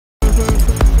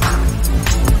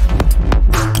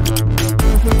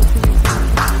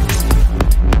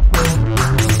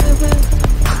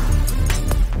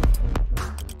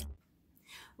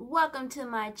to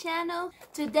my channel.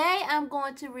 Today I'm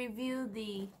going to review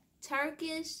the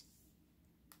Turkish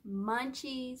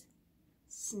Munchies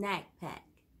snack pack.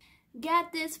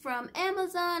 Got this from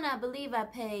Amazon. I believe I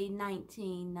paid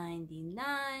 $19.99.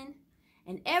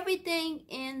 And everything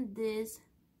in this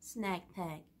snack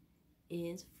pack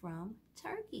is from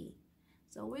Turkey.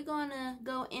 So we're gonna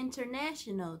go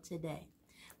international today.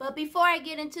 But before I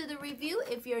get into the review,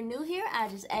 if you're new here, I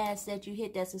just ask that you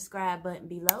hit that subscribe button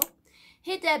below.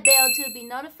 Hit that bell to be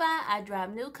notified. I drop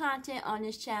new content on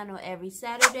this channel every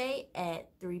Saturday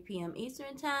at 3 p.m.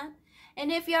 Eastern Time.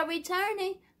 And if you're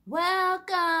returning,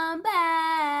 welcome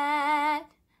back.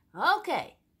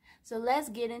 Okay, so let's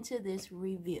get into this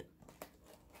review.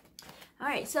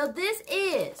 Alright, so this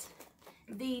is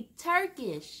the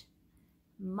Turkish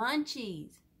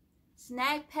Munchies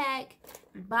snack pack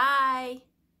by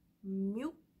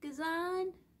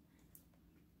Mukzion.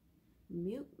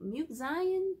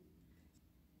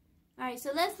 Alright,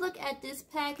 so let's look at this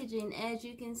packaging. As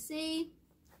you can see,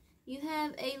 you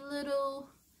have a little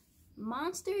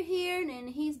monster here, and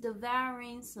he's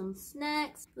devouring some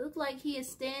snacks. Looks like he is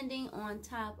standing on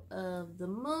top of the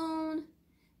moon.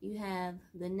 You have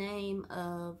the name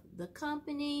of the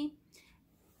company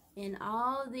and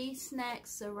all these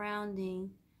snacks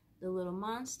surrounding the little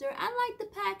monster. I like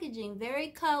the packaging, very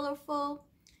colorful,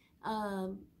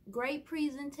 great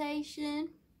presentation.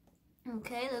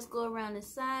 Okay, let's go around the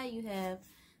side. You have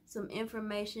some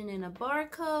information and a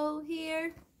barcode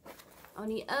here. On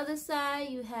the other side,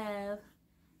 you have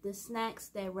the snacks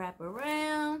that wrap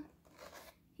around.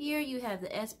 Here you have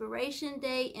the expiration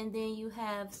date, and then you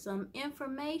have some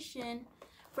information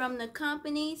from the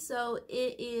company. So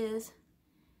it is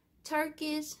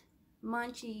Turkish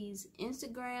Munchies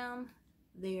Instagram,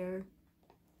 their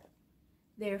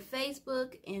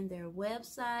Facebook, and their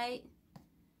website.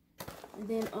 And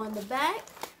then on the back,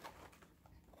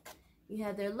 you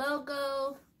have their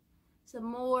logo, some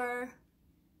more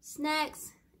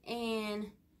snacks, and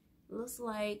looks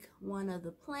like one of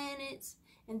the planets.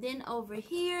 And then over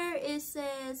here it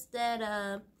says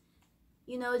that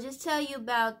just tell you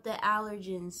about the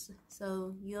allergens,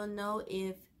 so you'll know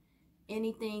if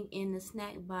anything in the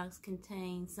snack box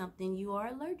contains something you are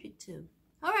allergic to.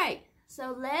 All right,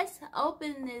 so let's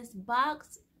open this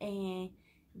box and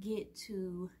get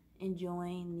to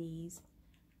enjoying these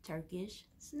Turkish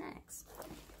snacks.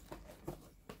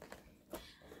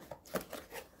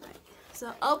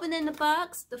 So opening the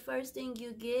box, the first thing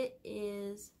you get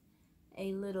is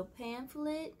a little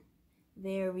pamphlet.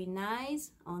 Very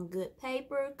nice, on good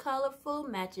paper, colorful,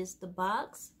 matches the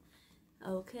box.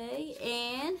 Okay,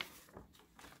 and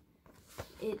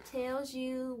it tells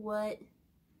you what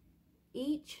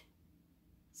each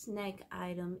snack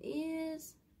item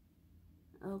is.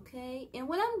 Okay, and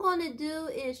what I'm going to do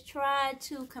is try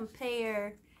to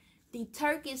compare the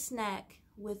Turkish snack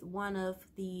with one of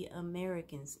the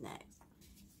American snacks,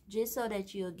 just so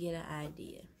that you'll get an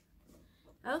idea.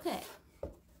 Okay,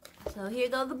 so here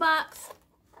goes the box,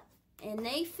 and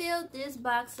they filled this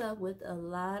box up with a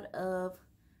lot of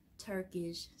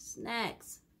Turkish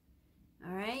snacks.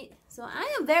 All right, so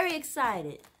I am very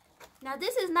excited. Now,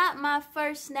 this is not my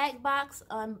first snack box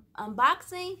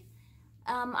unboxing.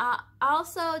 I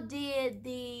also did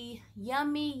the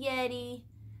Yummi Yetti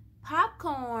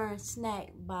popcorn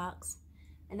snack box,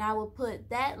 and I will put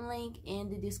that link in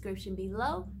the description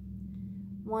below.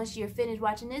 Once you're finished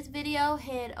watching this video,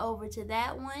 head over to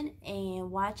that one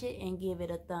and watch it and give it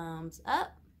a thumbs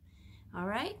up. All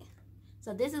right,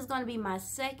 so this is going to be my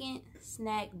second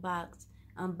snack box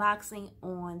unboxing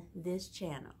on this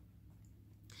channel.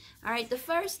 All right, the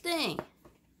first thing,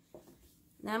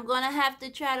 now I'm going to have to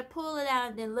try to pull it out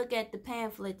and then look at the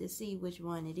pamphlet to see which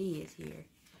one it is here.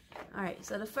 All right,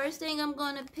 so the first thing I'm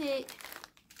going to pick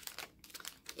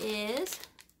is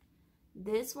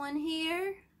this one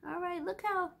here. All right, look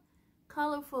how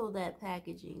colorful that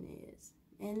packaging is.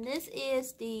 And this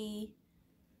is the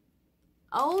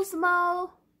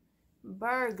Osmo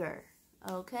burger,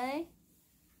 okay?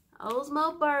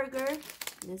 Osmo burger.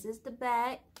 This is the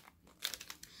back.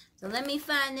 So let me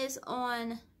find this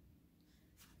on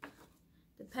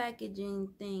the packaging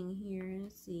thing here.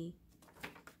 Let's see.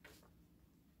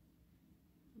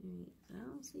 I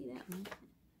don't see that one.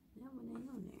 That one ain't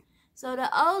on there. So the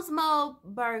Osmo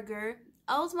burger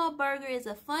is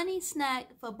a funny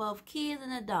snack for both kids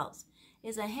and adults.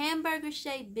 It's a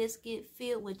hamburger-shaped biscuit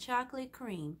filled with chocolate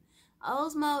cream.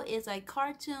 Osmo is a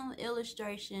cartoon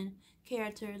illustration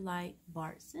character like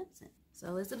Bart Simpson.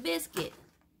 So it's a biscuit.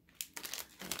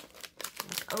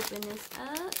 Let's open this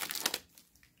up.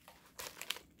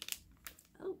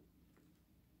 Oh,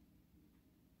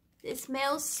 it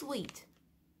smells sweet.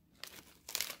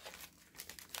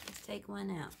 take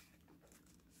one out.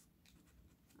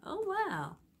 Oh,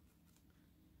 wow.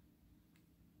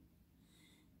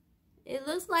 It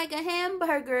looks like a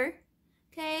hamburger.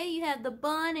 Okay, you have the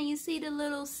bun and you see the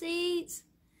little seeds.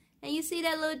 And you see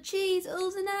that little cheese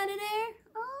oozing out of there?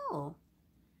 Oh.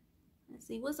 Let's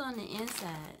see what's on the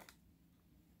inside.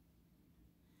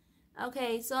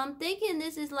 Okay, so I'm thinking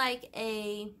this is like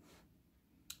a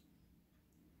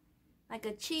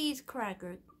cheese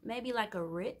cracker. Maybe like a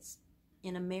Ritz.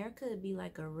 In America, it'd be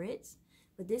like a Ritz.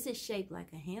 But this is shaped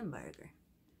like a hamburger.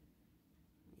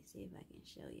 Let me see if I can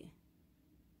show you.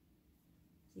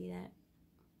 See that?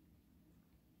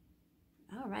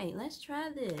 All right, let's try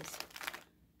this.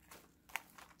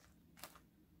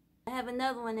 I have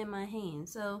another one in my hand.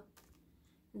 So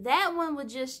that one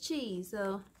was just cheese.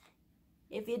 So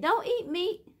if you don't eat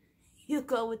meat, you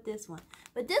go with this one.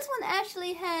 But this one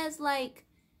actually has like,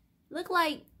 look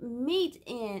like meat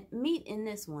in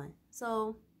this one.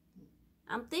 So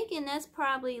I'm thinking that's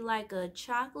probably like a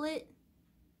chocolate.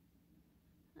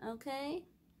 Okay.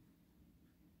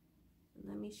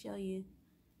 Let me show you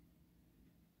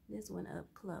this one up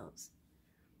close.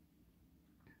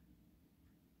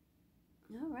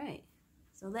 All right.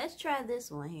 So let's try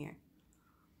this one here.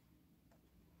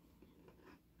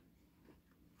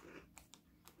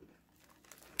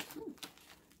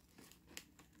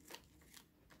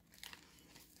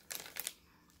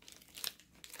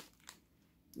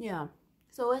 Yeah.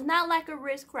 So it's not like a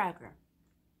Ritz cracker.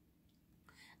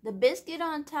 The biscuit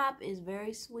on top is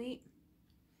very sweet.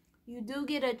 You do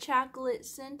get a chocolate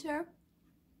center.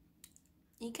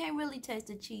 You can't really taste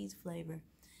the cheese flavor.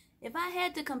 If I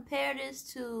had to compare this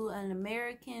to an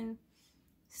American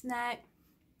snack,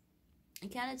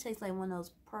 it kind of tastes like one of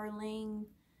those Perling,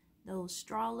 those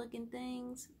straw looking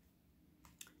things.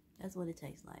 That's what it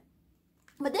tastes like.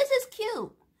 But this is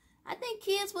cute. I think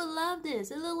kids would love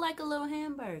this. It looks like a little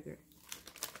hamburger.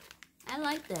 I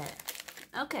like that.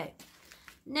 Okay.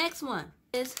 Next one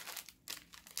is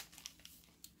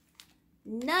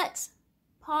Nuts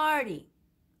Party.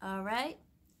 All right.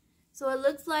 So it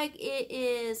looks like it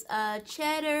is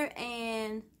cheddar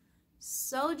and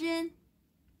Sojin.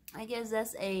 I guess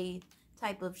that's a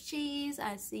type of cheese.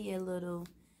 I see a little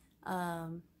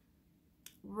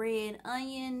red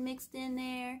onion mixed in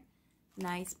there.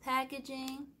 Nice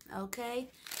packaging. Okay.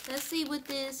 Let's see what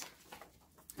this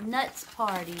Nuts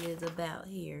Party is about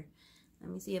here.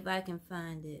 Let me see if I can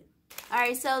find it. All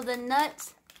right. So the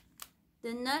Nuts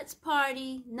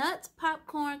Party, nuts,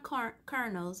 popcorn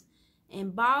kernels,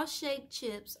 and ball-shaped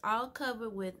chips, all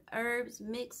covered with herbs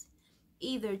mixed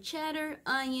either cheddar,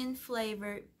 onion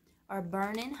flavored, or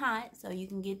burning hot. So you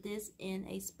can get this in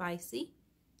a spicy.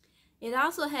 It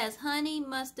also has honey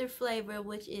mustard flavor,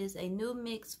 which is a new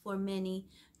mix for many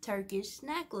Turkish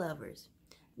snack lovers.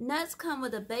 Nuts come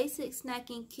with a basic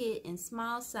snacking kit in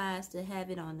small size to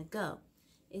have it on the go.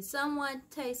 It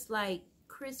somewhat tastes like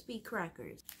crispy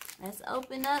crackers. Let's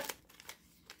open up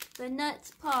the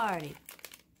Nuts Party.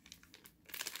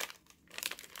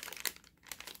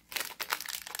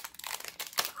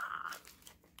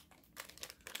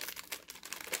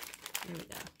 Here we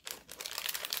go.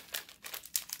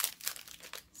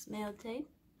 Smell tape.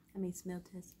 Smell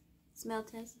test. Smell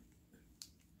test.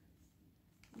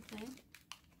 Okay.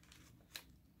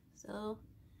 So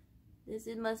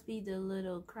it must be the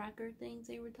little cracker things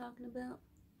they were talking about.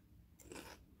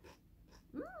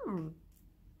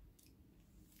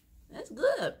 That's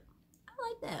good. I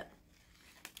like that.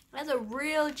 That's a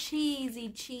real cheesy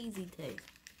taste.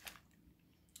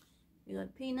 You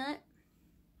got peanut.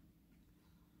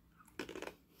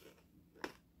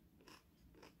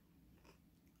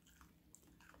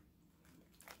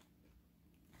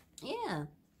 Yeah.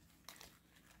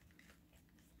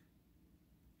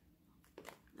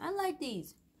 I like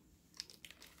these.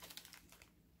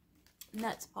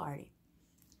 Nuts Party.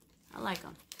 I like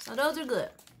them. So those are good.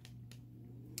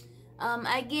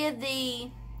 I give the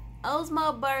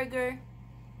Osmo Burger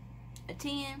a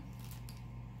 10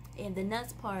 and the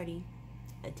Nuts Party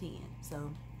a 10.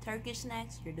 So Turkish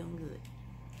snacks, you're doing good.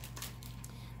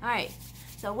 Alright,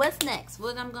 so what's next?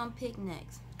 What I'm going to pick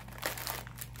next?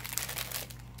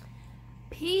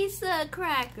 Pizza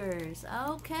crackers.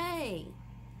 Okay.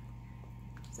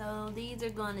 So these are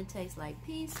going to taste like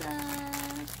pizza.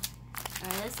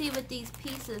 Alright, let's see what these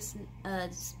pizza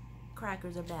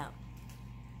crackers are about.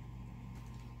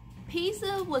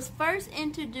 Pizza was first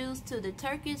introduced to the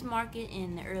Turkish market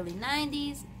in the early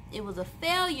 90s. It was a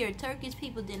failure. Turkish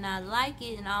people did not like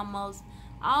it, and almost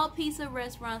all pizza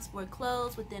restaurants were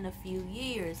closed within a few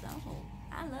years. Oh,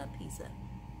 I love pizza.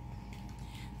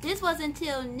 This was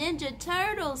until Ninja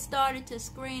Turtles started to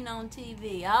screen on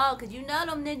TV. Oh, because you know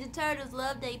them Ninja Turtles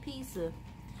love their pizza.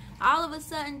 All of a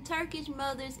sudden, Turkish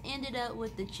mothers ended up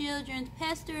with the children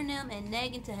pestering them and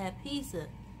nagging to have pizza.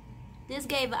 This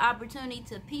gave an opportunity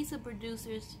to pizza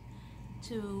producers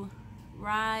to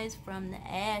rise from the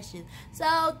ashes.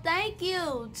 So, thank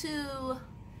you to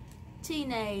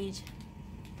Teenage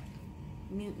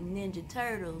Mutant Ninja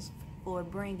Turtles for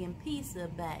bringing pizza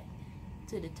back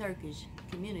to the Turkish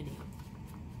community.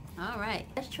 Alright,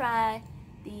 let's try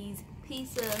these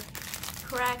pizza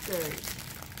crackers.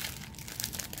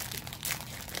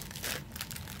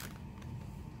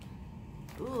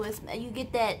 Ooh, you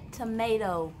get that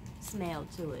tomato smell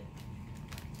to it.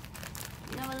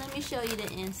 You know what, let me show you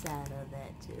the inside of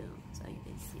that too, so you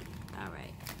can see.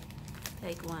 Alright,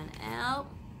 take one out.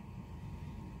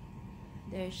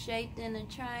 They're shaped in a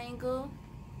triangle.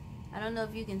 I don't know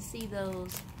if you can see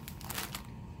those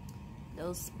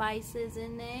spices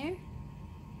in there.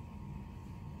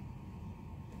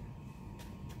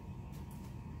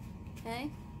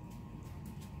 Okay.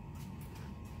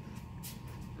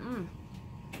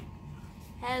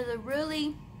 Has a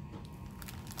really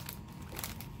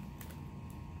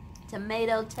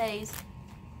tomato taste,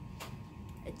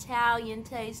 Italian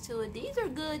taste to it. These are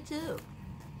good too.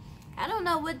 I don't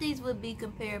know what these would be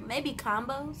compared. Maybe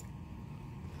combos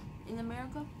in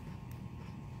America.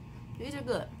 These are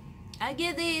good. I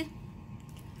give these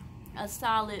a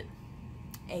solid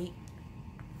 8.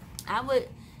 I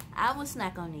would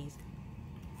snack on these.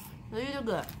 These are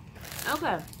good.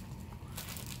 Okay.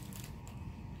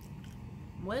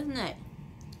 What's next?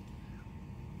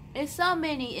 There's so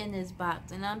many in this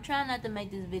box, and I'm trying not to make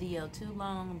this video too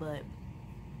long, but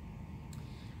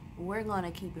we're gonna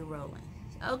keep it rolling.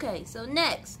 Okay, so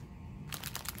next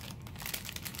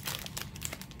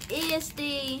is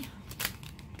the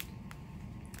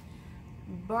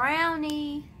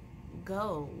brownie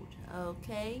gold.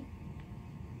 Okay.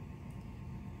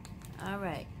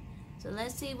 Alright. So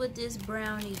let's see what this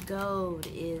brownie gold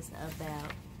is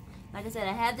about. Like I said,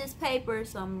 I have this paper,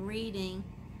 so I'm reading.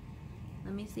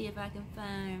 Let me see if I can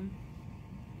find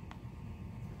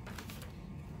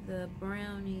the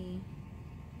brownie.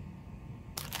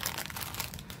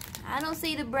 I don't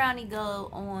see the brownie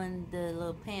gold on the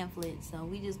little pamphlet, so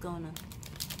we just gonna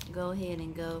go ahead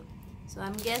and go. So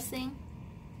I'm guessing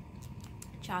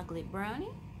chocolate brownie.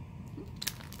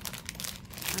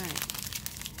 Alright.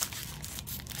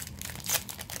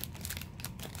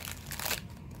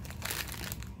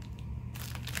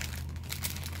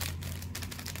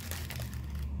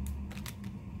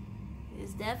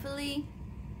 It's definitely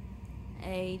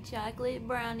a chocolate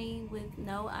brownie with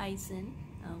no icing.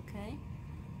 Okay.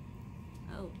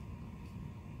 Oh.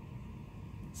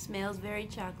 Smells very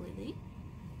chocolatey.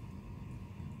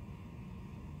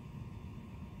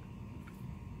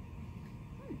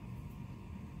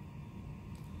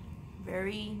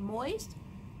 Very moist,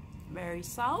 very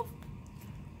soft.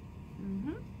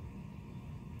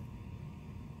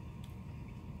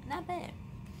 Not bad.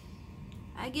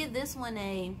 I give this one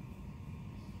a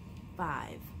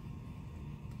 5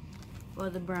 for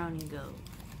the brownie gold.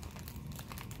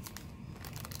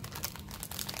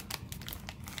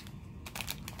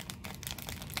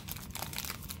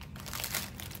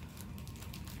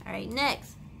 All right,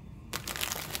 next.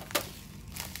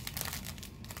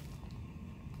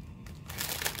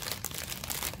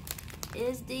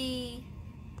 Is the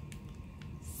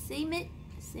cement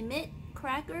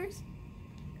crackers.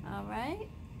 All right,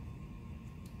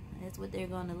 that's what they're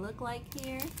going to look like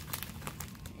here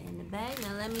in the bag.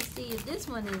 Now let me see if this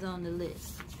one is on the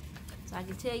list, so I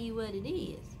can tell you what it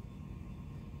is.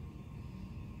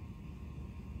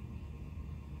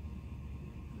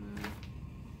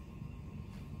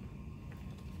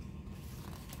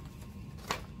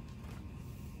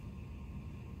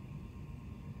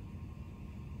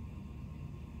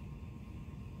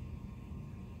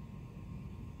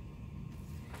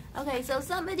 Okay, so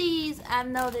some of these I've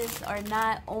noticed are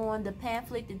not on the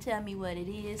pamphlet to tell me what it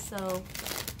is, so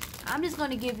I'm just going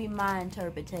to give you my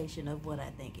interpretation of what I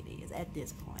think it is at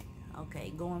this point.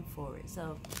 Okay, going forward.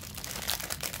 So,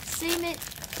 cement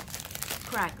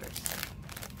crackers.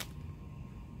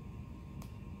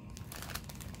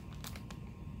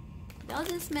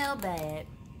 Doesn't smell bad.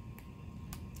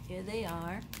 Here they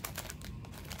are.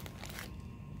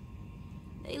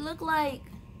 They look like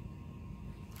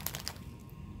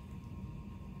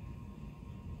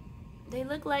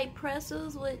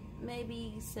pretzels with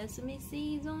maybe sesame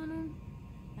seeds on them.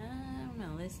 I don't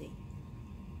know. Let's see.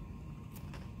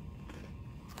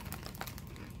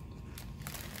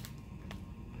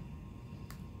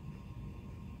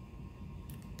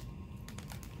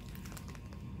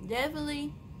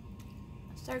 Definitely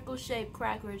circle-shaped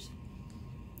crackers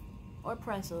or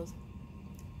pretzels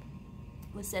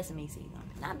with sesame seeds on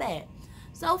it. Not bad.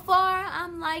 So far,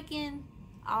 I'm liking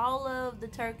all of the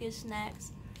Turkish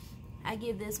snacks. I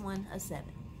give this one a 7.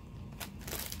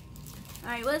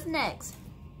 Alright, what's next?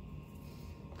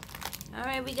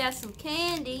 Alright, we got some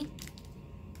candy.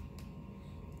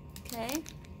 Okay.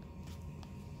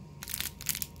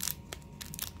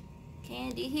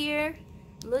 Candy here.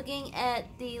 Looking at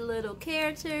the little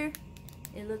character,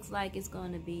 it looks like it's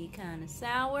going to be kind of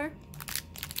sour.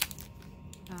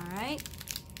 Alright.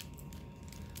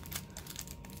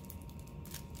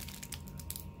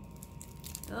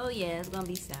 Oh yeah, it's going to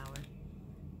be sour. Let's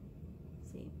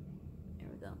see. There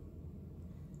we go.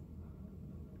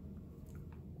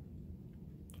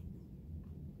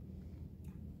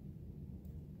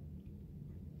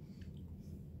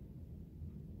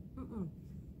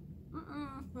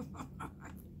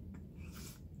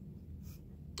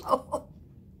 Oh,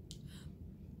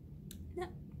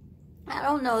 I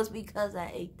don't know. It's because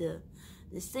I ate the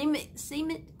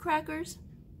cement crackers.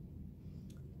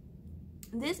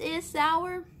 This is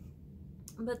sour,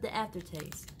 but the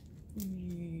aftertaste.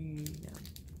 No.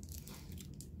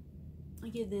 I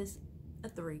give this a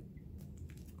 3.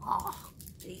 Oh,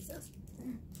 Jesus.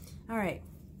 All right.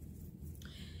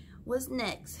 What's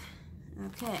next?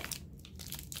 Okay.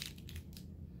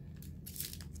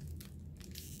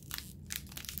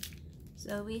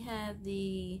 So we have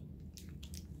the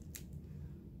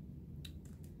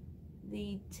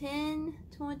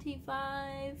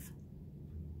 1025.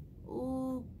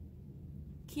 Ooh,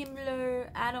 Kimler.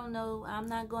 I don't know. I'm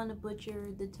not going to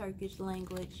butcher the Turkish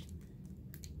language.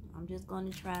 I'm just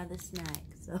going to try the snack.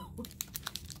 So,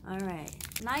 all right.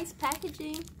 Nice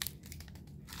packaging.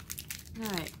 All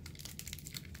right.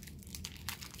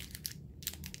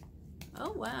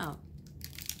 Oh, wow.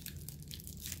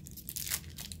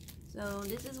 So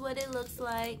this is what it looks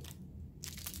like.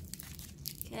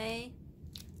 Okay.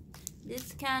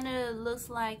 This kind of looks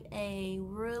like a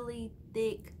really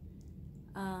thick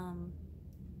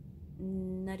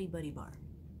Nutty Buddy bar.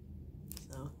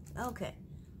 So, okay.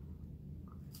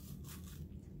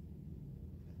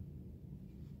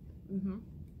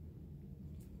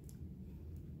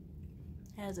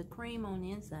 Has a cream on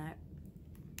the inside.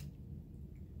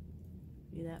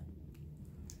 See that?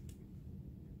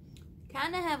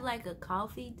 Kind of have like a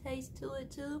coffee taste to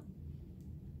it too.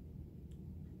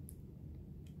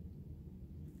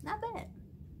 Not bad.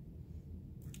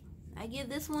 I give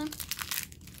this one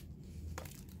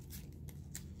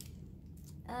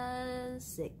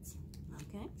 6.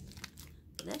 Okay,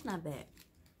 but that's not bad.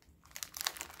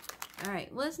 All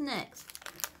right, what's next?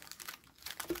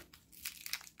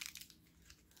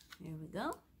 Here we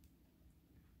go.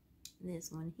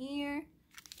 This one here.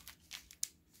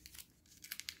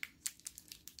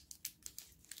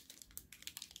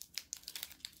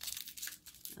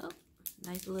 Oh,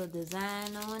 nice little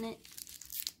design on it.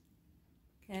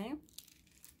 Okay.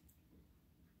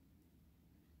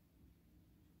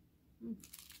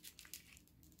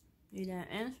 See that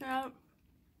insert?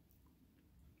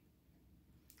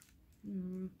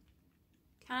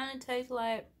 Kind of tastes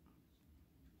like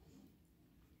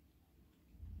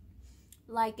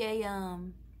a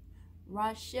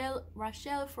Rochelle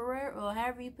Ferrer, or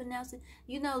however you pronounce it.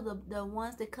 You know, the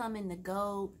ones that come in the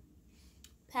gold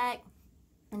pack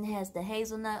and it has the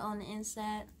hazelnut on the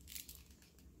inside.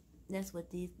 That's what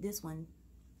this one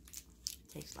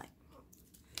tastes like.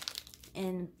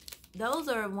 And those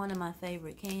are one of my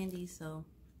favorite candies, so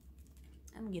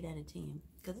I'm gonna get that a 10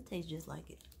 because it tastes just like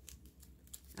it.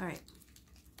 All right.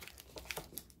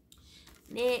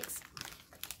 Next.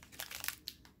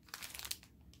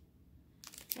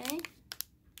 Okay.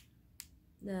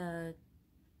 The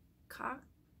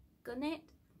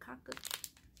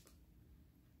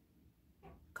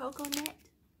coconut.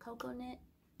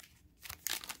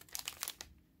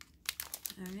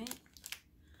 All right.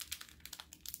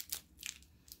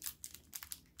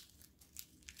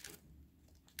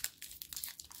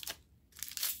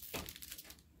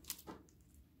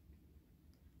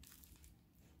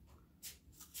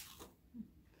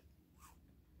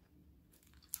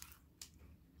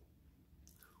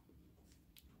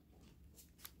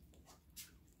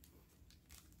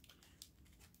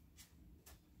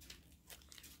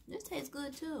 This tastes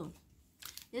good too.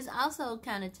 This also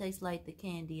kind of tastes like the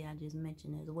candy I just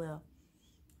mentioned as well.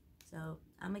 So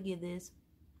I'm gonna give this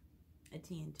a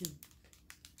 10 too.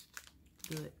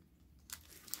 Good.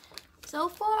 So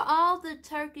far, all the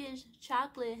Turkish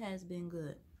chocolate has been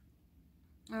good.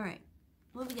 All right,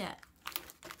 what we got?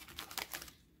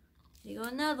 Here go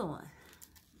another one.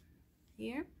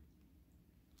 Here.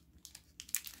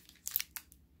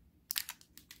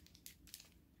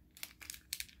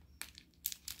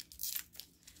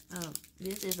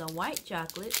 This is a white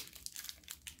chocolate.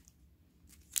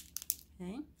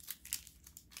 Okay.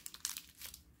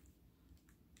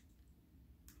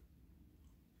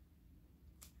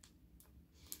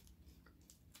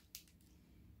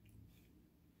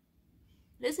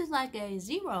 This is like a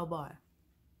 0 bar.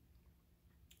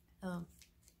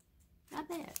 Not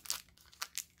bad.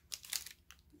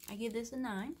 I give this a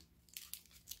 9.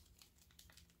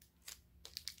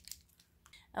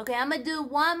 Okay, I'm gonna do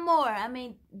one more. I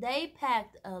mean, they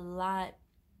packed a lot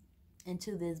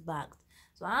into this box,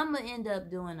 so I'm gonna end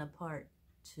up doing a part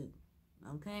 2.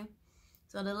 Okay,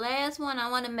 so the last one, I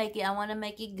want to make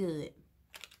it good.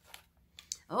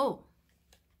 Oh,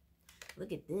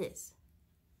 look at this.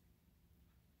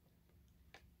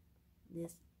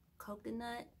 This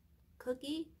coconut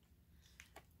cookie.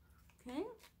 Okay.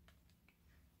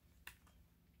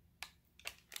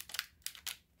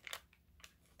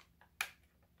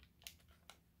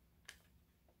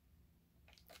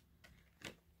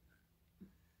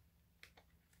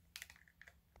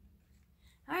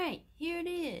 All right, here it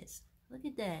is. Look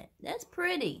at that. That's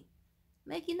pretty.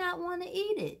 Make you not want to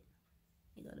eat it.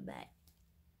 You go to the back.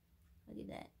 Look at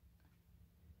that.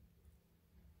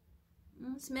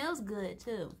 It smells good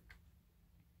too.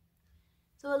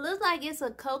 So it looks like it's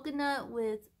a coconut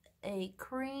with a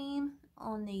cream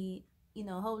on the, you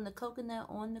know, holding the coconut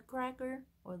on the cracker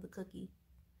or the cookie.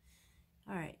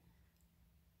 All right.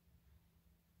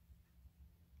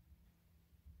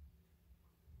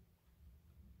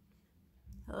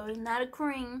 So it's not a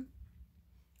cream.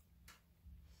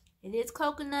 It is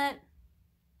coconut,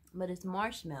 but it's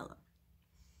marshmallow.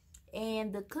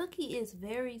 And the cookie is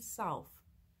very soft.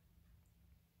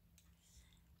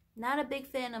 Not a big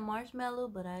fan of marshmallow,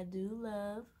 but I do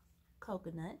love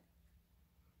coconut.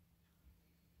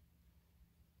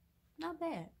 Not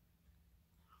bad.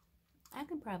 I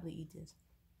can probably eat this.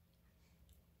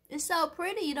 It's so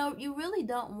pretty, you really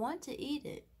don't want to eat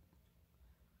it.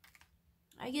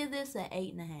 I give this an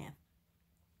 8.5.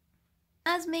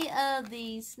 Reminds me of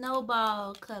the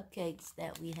snowball cupcakes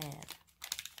that we have.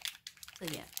 So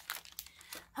yeah.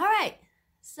 Alright,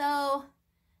 so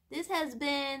this has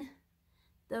been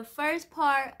the first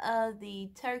part of the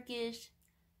Turkish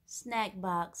snack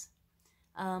box.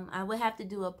 I will have to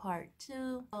do a part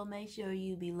 2, so make sure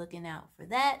you be looking out for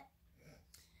that.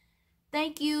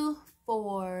 Thank you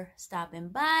for stopping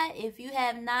by. If you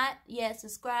have not yet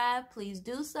subscribed, please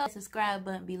do so. Subscribe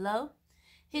button below.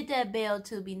 Hit that bell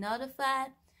to be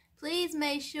notified. Please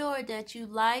make sure that you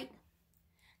like.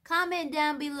 Comment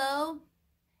down below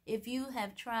if you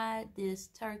have tried this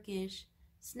Turkish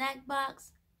snack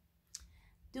box.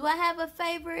 Do I have a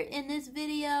favorite in this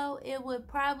video? It would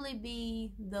probably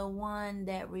be the one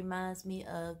that reminds me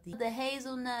of the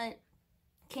hazelnut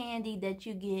candy that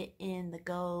you get in the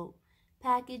gold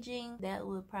packaging. That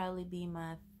would probably be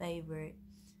my favorite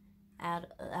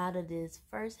out of this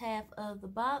first half of the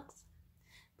box.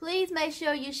 Please make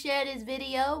sure you share this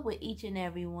video with each and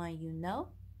every one you know.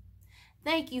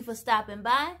 Thank you for stopping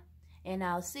by, and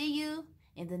I'll see you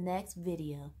in the next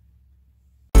video.